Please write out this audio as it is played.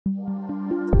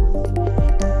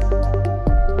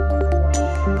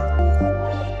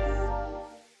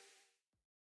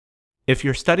If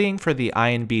you're studying for the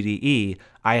INBDE,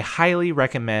 I highly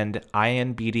recommend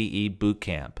INBDE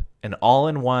Bootcamp, an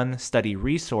all-in-one study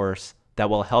resource that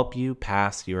will help you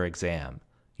pass your exam.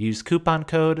 Use coupon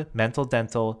code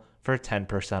MENTALDENTAL for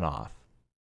 10% off.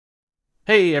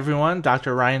 Hey everyone,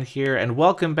 Dr. Ryan here, and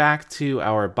welcome back to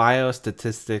our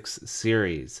Biostatistics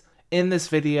series. In this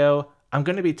video, I'm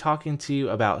going to be talking to you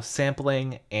about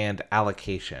sampling and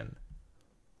allocation.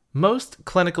 Most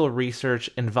clinical research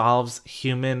involves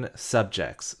human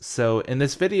subjects, so in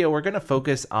this video we're going to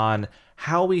focus on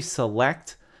how we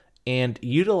select and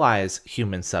utilize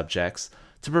human subjects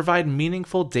to provide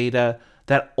meaningful data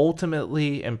that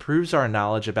ultimately improves our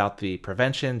knowledge about the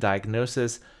prevention,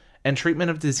 diagnosis, and treatment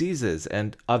of diseases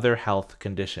and other health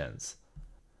conditions.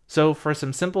 So for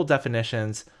some simple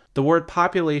definitions, the word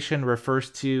population refers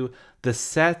to the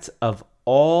set of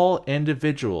all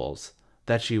individuals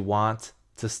that you want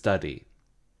to study.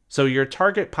 So your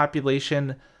target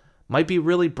population might be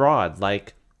really broad,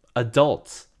 like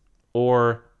adults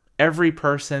or every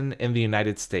person in the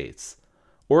United States.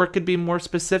 Or it could be more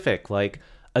specific, like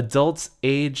adults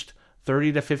aged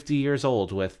 30 to 50 years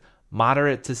old with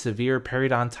moderate to severe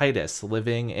periodontitis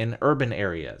living in urban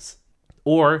areas.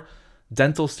 Or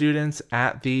dental students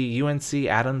at the UNC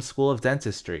Adams School of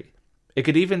Dentistry. It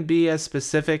could even be as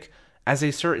specific as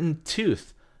a certain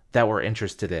tooth that we're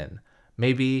interested in.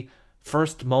 Maybe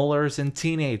first molars in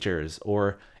teenagers,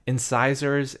 or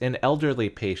incisors in elderly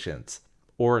patients,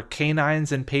 or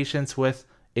canines in patients with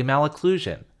a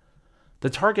malocclusion. The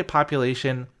target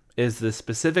population is the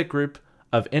specific group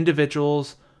of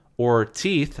individuals or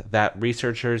teeth that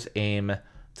researchers aim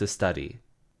to study.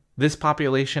 This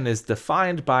population is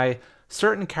defined by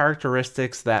certain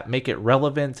characteristics that make it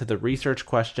relevant to the research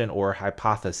question or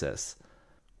hypothesis.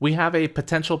 We have a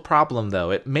potential problem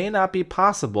though. It may not be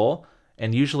possible,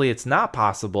 and usually it's not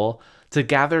possible, to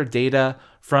gather data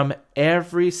from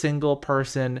every single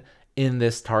person in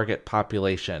this target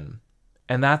population.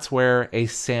 And that's where a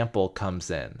sample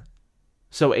comes in.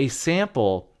 So a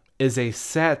sample is a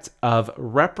set of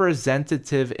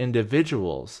representative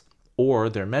individuals, or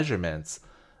their measurements,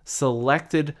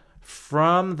 selected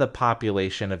from the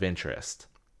population of interest.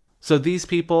 So these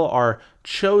people are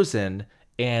chosen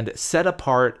and set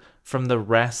apart from the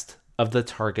rest of the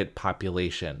target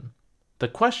population. The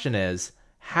question is,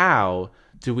 how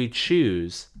do we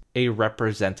choose a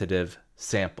representative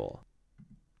sample?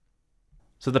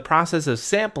 So the process of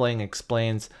sampling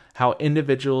explains how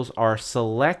individuals are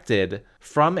selected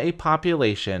from a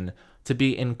population to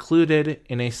be included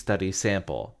in a study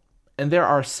sample. And there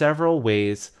are several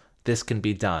ways this can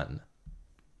be done.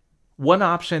 One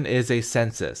option is a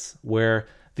census, where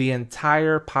the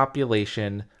entire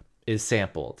population is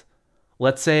sampled.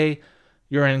 Let's say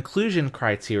your inclusion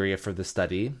criteria for the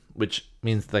study, which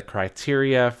means the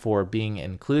criteria for being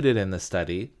included in the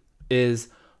study, is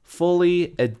fully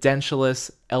edentulous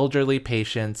elderly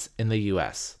patients in the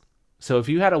US. So if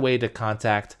you had a way to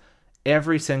contact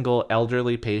every single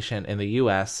elderly patient in the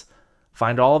US,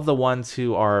 find all of the ones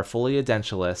who are fully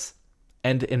edentulous,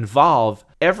 and involve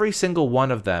every single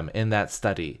one of them in that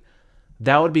study,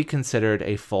 that would be considered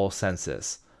a full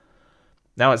census.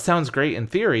 Now it sounds great in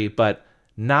theory, but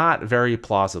not very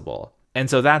plausible. And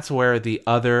so that's where the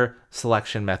other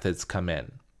selection methods come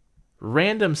in.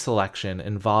 Random selection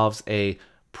involves a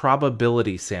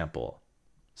probability sample.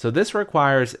 So this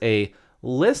requires a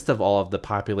list of all of the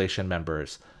population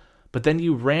members, but then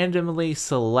you randomly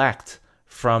select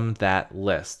from that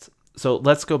list. So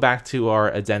let's go back to our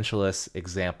edentulous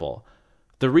example.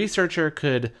 The researcher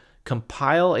could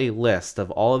compile a list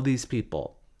of all of these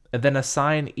people and then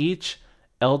assign each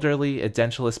elderly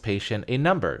edentulous patient a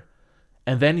number,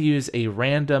 and then use a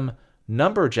random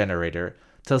number generator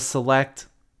to select,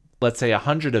 let's say,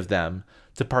 100 of them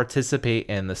to participate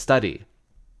in the study.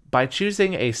 By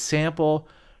choosing a sample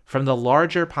from the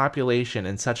larger population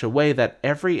in such a way that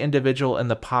every individual in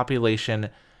the population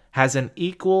has an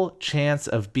equal chance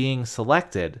of being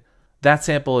selected, that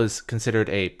sample is considered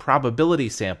a probability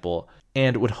sample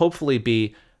and would hopefully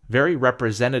be very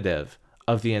representative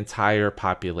of the entire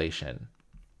population.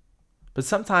 But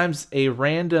sometimes a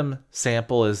random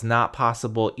sample is not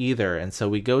possible either, and so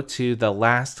we go to the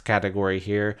last category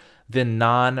here, the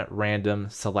non-random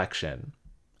selection.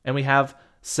 And we have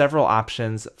several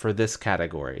options for this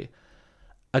category.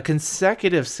 A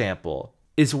consecutive sample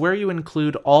is where you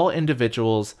include all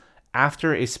individuals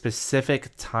after a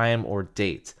specific time or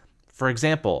date. For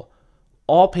example,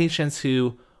 all patients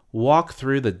who walk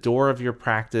through the door of your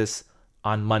practice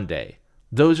on Monday.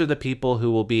 Those are the people who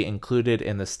will be included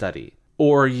in the study.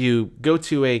 Or you go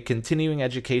to a continuing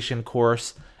education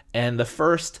course and the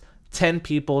first 10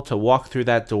 people to walk through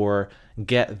that door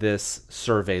get this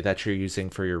survey that you're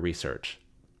using for your research.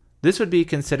 This would be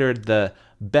considered the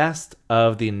best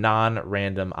of the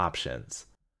non-random options.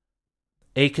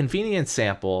 A convenience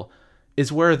sample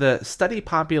is where the study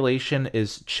population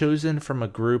is chosen from a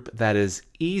group that is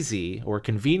easy or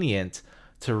convenient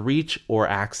to reach or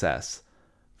access.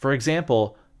 For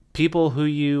example, people who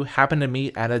you happen to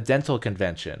meet at a dental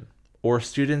convention, or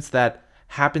students that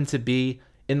happen to be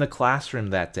in the classroom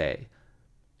that day.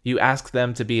 You ask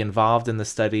them to be involved in the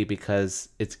study because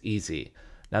it's easy.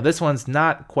 Now, this one's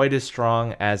not quite as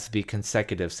strong as the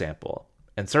consecutive sample,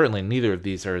 and certainly neither of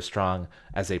these are as strong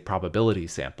as a probability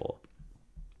sample.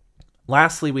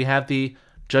 Lastly, we have the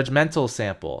judgmental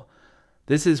sample.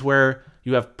 This is where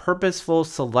you have purposeful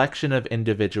selection of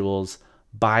individuals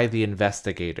by the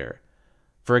investigator.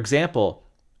 For example,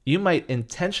 you might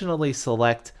intentionally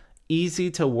select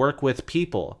easy to work with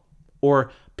people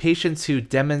or patients who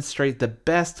demonstrate the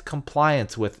best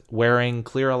compliance with wearing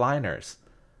clear aligners.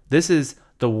 This is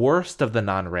the worst of the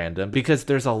non-random because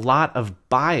there's a lot of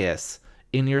bias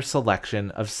in your selection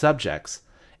of subjects,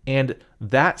 and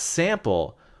that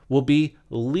sample will be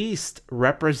least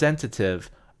representative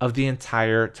of the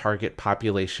entire target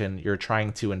population you're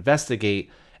trying to investigate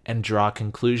and draw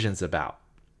conclusions about.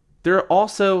 There are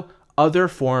also other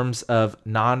forms of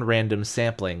non-random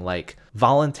sampling, like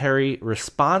voluntary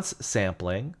response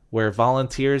sampling, where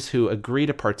volunteers who agree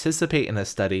to participate in a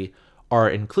study are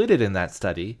included in that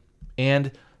study,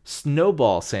 and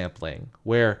snowball sampling,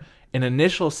 where an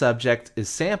initial subject is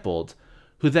sampled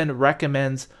who then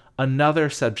recommends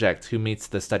another subject who meets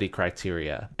the study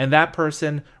criteria, and that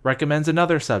person recommends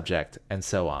another subject, and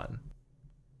so on.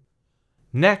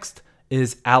 Next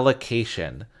is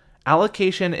allocation.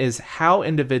 Allocation is how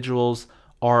individuals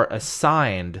are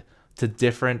assigned to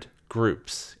different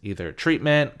groups, either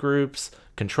treatment groups,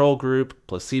 control group,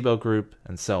 placebo group,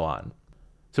 and so on.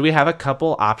 So we have a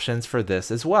couple options for this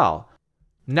as well.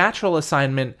 Natural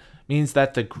assignment means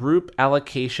that the group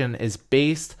allocation is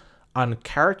based on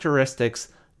characteristics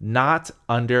not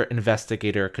under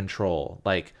investigator control,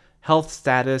 like health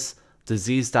status,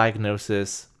 disease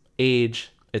diagnosis,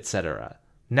 age, etc.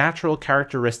 Natural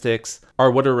characteristics are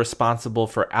what are responsible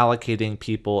for allocating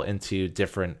people into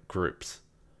different groups.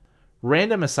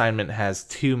 Random assignment has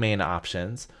two main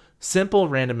options. Simple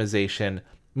randomization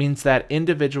means that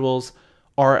individuals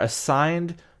are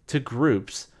assigned to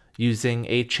groups using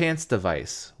a chance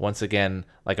device, once again,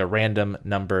 like a random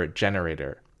number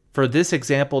generator. For this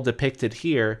example depicted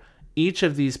here, each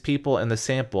of these people in the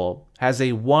sample has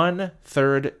a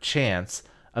 1/3 chance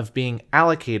of being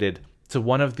allocated to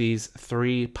one of these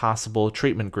three possible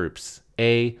treatment groups,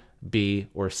 A, B,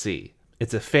 or C.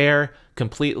 It's a fair,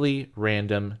 completely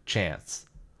random chance.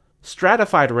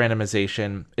 Stratified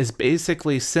randomization is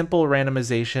basically simple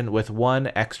randomization with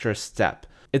one extra step.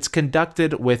 It's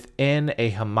conducted within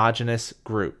a homogeneous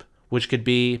group, which could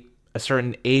be a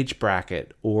certain age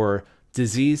bracket or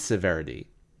disease severity.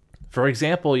 For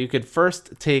example, you could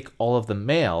first take all of the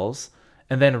males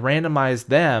and then randomize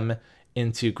them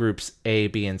into groups A,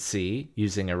 B, and C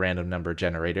using a random number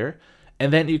generator.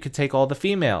 And then you could take all the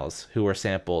females who were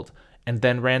sampled and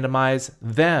then randomize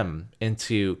them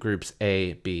into groups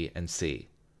A, B, and C.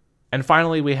 And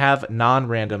finally, we have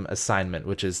non-random assignment,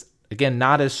 which is, again,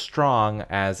 not as strong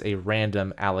as a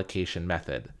random allocation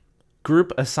method.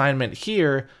 Group assignment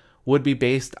here would be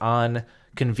based on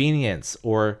convenience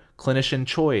or clinician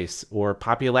choice or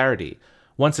popularity.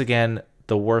 Once again,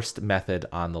 the worst method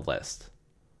on the list.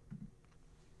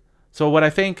 So what I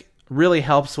think really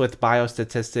helps with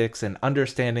biostatistics and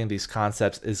understanding these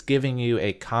concepts is giving you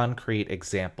a concrete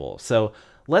example. So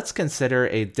let's consider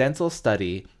a dental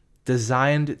study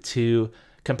designed to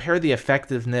compare the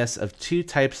effectiveness of two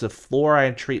types of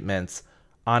fluoride treatments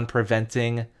on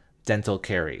preventing dental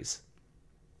caries.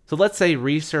 So let's say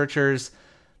researchers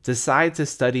decide to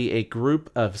study a group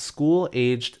of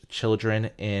school-aged children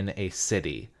in a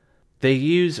city. They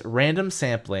use random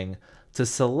sampling to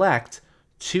select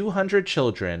 200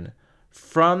 children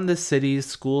from the city's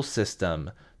school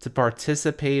system to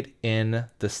participate in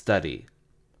the study.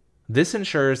 This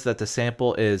ensures that the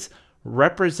sample is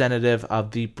representative of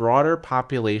the broader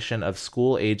population of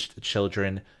school-aged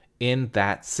children in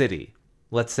that city.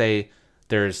 Let's say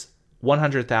there's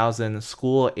 100,000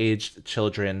 school-aged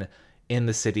children in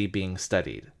the city being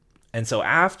studied. And so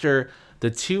after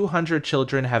the 200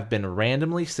 children have been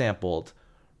randomly sampled,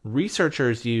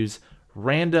 researchers use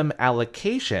random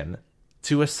allocation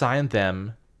to assign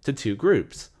them to two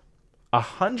groups.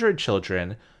 100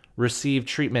 children receive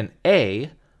treatment A,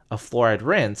 a fluoride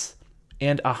rinse,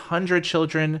 and 100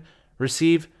 children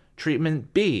receive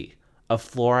treatment B, a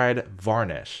fluoride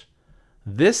varnish.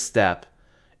 This step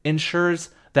ensures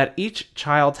that each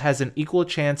child has an equal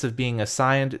chance of being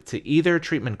assigned to either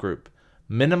treatment group,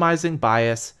 minimizing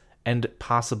bias and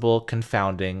possible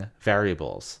confounding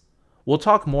variables. We'll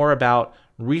talk more about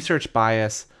research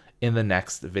bias in the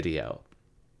next video.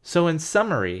 So in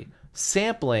summary,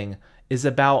 sampling is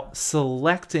about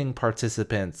selecting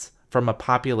participants from a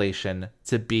population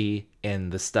to be in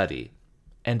the study.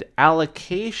 And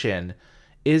allocation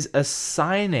is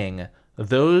assigning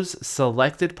those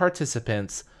selected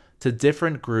participants to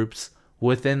different groups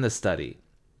within the study.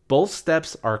 Both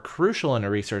steps are crucial in a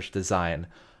research design,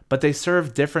 but they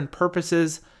serve different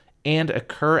purposes and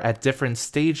occur at different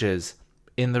stages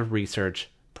in the research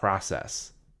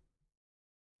process.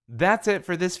 That's it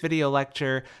for this video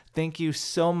lecture. Thank you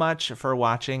so much for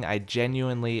watching. I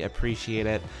genuinely appreciate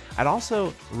it. I'd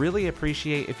also really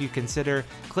appreciate if you consider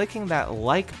clicking that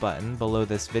like button below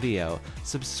this video,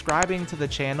 subscribing to the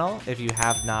channel if you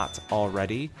have not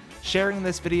already, sharing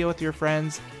this video with your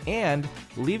friends, and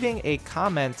leaving a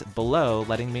comment below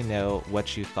letting me know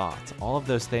what you thought. All of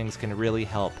those things can really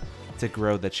help to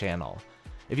grow the channel.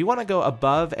 If you want to go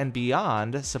above and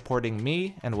beyond supporting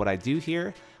me and what I do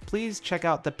here, please check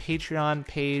out the Patreon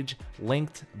page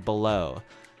linked below.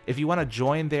 If you want to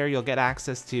join there, you'll get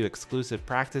access to exclusive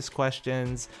practice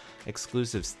questions,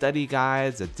 exclusive study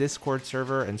guides, a Discord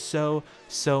server, and so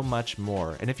much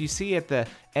more. And if you see at the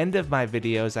end of my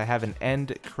videos, I have an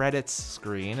end credits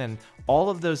screen, and all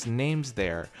of those names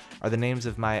there are the names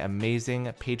of my amazing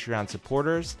Patreon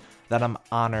supporters that I'm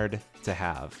honored to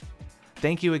have.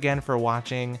 Thank you again for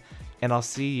watching, and I'll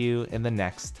see you in the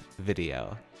next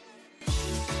video.